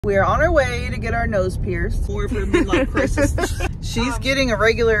We are on our way to get our nose pierced. Or for midlife crisis. She's getting a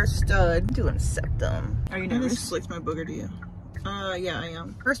regular stud. I'm doing a septum. Are you nervous? I just flicked my booger to you. Yeah, I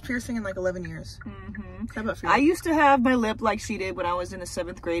am. First piercing in like 11 years. Mm-hmm. How about for you? I used to have my lip like she did when I was in the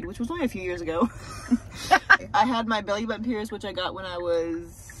 7th grade, which was only a few years ago. I had my belly button pierced, which I got when I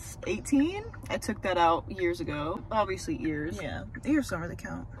was 18. I took that out years ago. Obviously ears. Yeah, ears don't really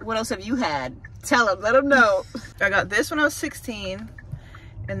count. What else have you had? Tell them, let them know. I got this when I was 16.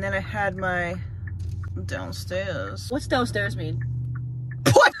 And then I had my downstairs. What's downstairs mean?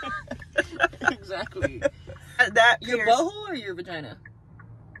 What? Exactly. That your butthole or your vagina?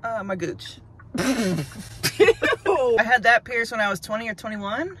 My gooch. I had that pierced when I was 20 or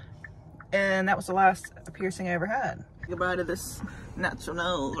 21. And that was the last piercing I ever had. Goodbye to this natural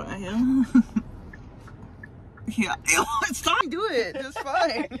nose right here. Yeah, it's time to do it. It's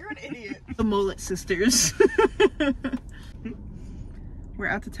fine. You're an idiot. The mullet sisters. We're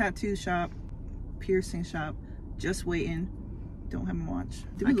at the tattoo shop, piercing shop, just waiting. Don't have my watch.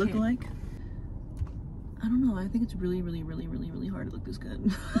 Do we look alike? I don't know. I think it's really, really, really, really, really hard to look this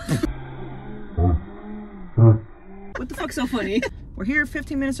good. What the fuck's so funny? We're here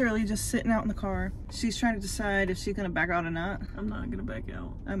 15 minutes early, just sitting out in the car. She's trying to decide if she's gonna back out or not. I'm not gonna back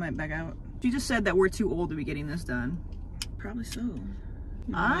out. I might back out. She just said that we're too old to be getting this done. Probably so.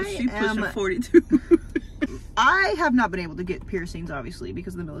 She's pushing 42. I have not been able to get piercings, obviously,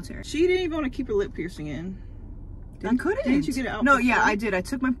 because of the military. She didn't even want to keep her lip piercing in. I couldn't. Didn't you get it out? No, yeah, I did. I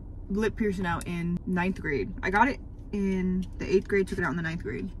took my lip piercing out in 9th grade. I got it in the 8th grade, took it out in the 9th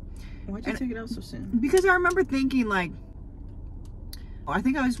grade. Why'd you take it out so soon? Because I remember thinking, like, I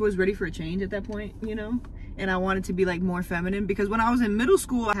think I was ready for a change at that point, you know? And I wanted to be, like, more feminine. Because when I was in middle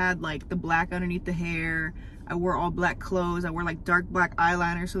school, I had, like, the black underneath the hair. I wore all black clothes. I wore, like, dark black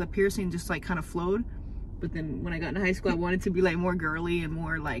eyeliner. So the piercing just, like, kind of flowed. But then when I got into high school, I wanted to be like more girly and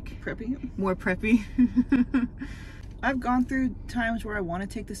more like preppy. More preppy. I've gone through times where I want to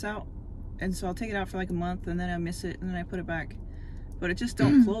take this out, and so I'll take it out for like a month, and then I miss it, and then I put it back. But it just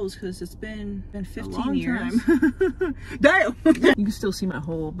don't close because it's been 15 years. Damn. You can still see my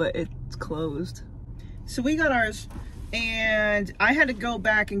hole, but it's closed. So we got ours, and I had to go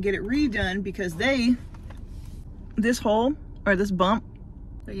back and get it redone because this hole or this bump.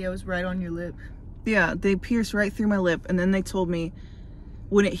 But yeah, it was right on your lip. Yeah, they pierced right through my lip, and then they told me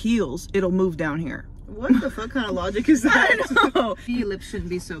when it heals, it'll move down here. What the fuck kind of logic is that? I know. Your lips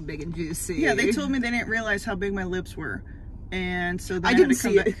shouldn't be so big and juicy. Yeah, they told me they didn't realize how big my lips were. And so then I didn't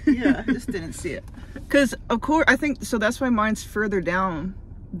see it. Yeah, I just didn't see it. Because, of course, I think, so that's why mine's further down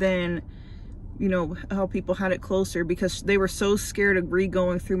than, you know, how people had it closer. Because they were so scared of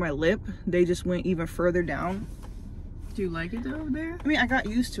re-going through my lip, they just went even further down. Do you like it over there? I mean, I got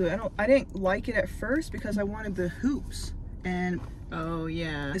used to it. I didn't like it at first because I wanted the hoops, and oh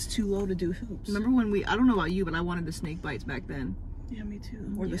yeah, it's too low to do hoops. Remember when I don't know about you, but I wanted the snake bites back then. Yeah, me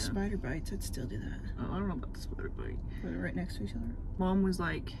too. Or the spider bites. I'd still do that. Oh, I don't know about the spider bite. Put it right next to each other. Mom was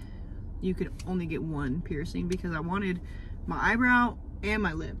like, you could only get one piercing because I wanted my eyebrow and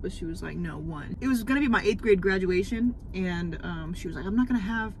my lip, but she was like, no, one. It was gonna be my 8th grade graduation, and she was like, I'm not gonna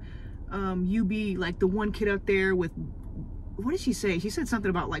have you be like the one kid up there with, what did she say? She said something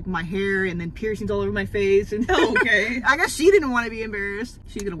about like my hair and then piercings all over my face. And okay. I guess she didn't want to be embarrassed.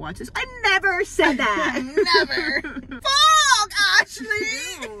 She's gonna watch this. I never said that. Never. Fuck, Ashley.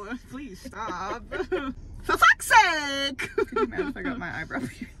 Ew, please stop. For fuck's sake. Could you imagine if I got my eyebrow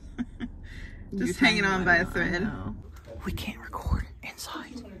pierced? Just hanging on by a thread. We can't record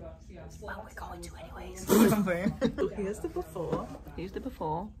inside. Well, we're going to anyways. Here's the before. Here's the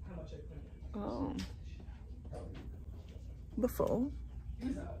before. Oh. Before.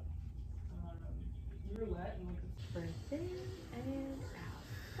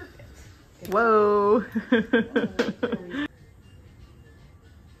 Whoa.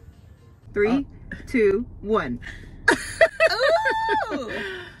 3, 2, 1. Ooh.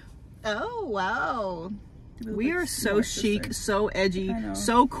 Oh, wow. We are so my chic, sister. so edgy,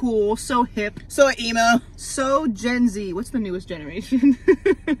 so cool, so hip, so emo, so Gen Z. What's the newest generation?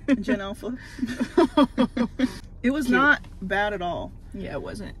 Gen Alpha. It was not bad at all. Yeah, it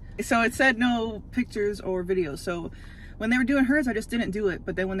wasn't. So it said no pictures or videos. So when they were doing hers, I just didn't do it.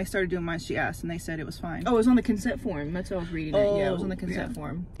 But then when they started doing mine, she asked, and they said it was fine. Oh, it was on the consent form. That's how I was reading it. Yeah, it was on the consent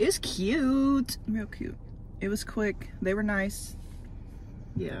form. It's cute. Real cute. It was quick. They were nice.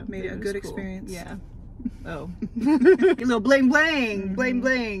 Yeah. Made it a good experience. Yeah. Oh. A little bling bling. Bling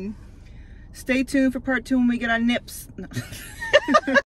bling. Stay tuned for part 2 when we get our nips. No.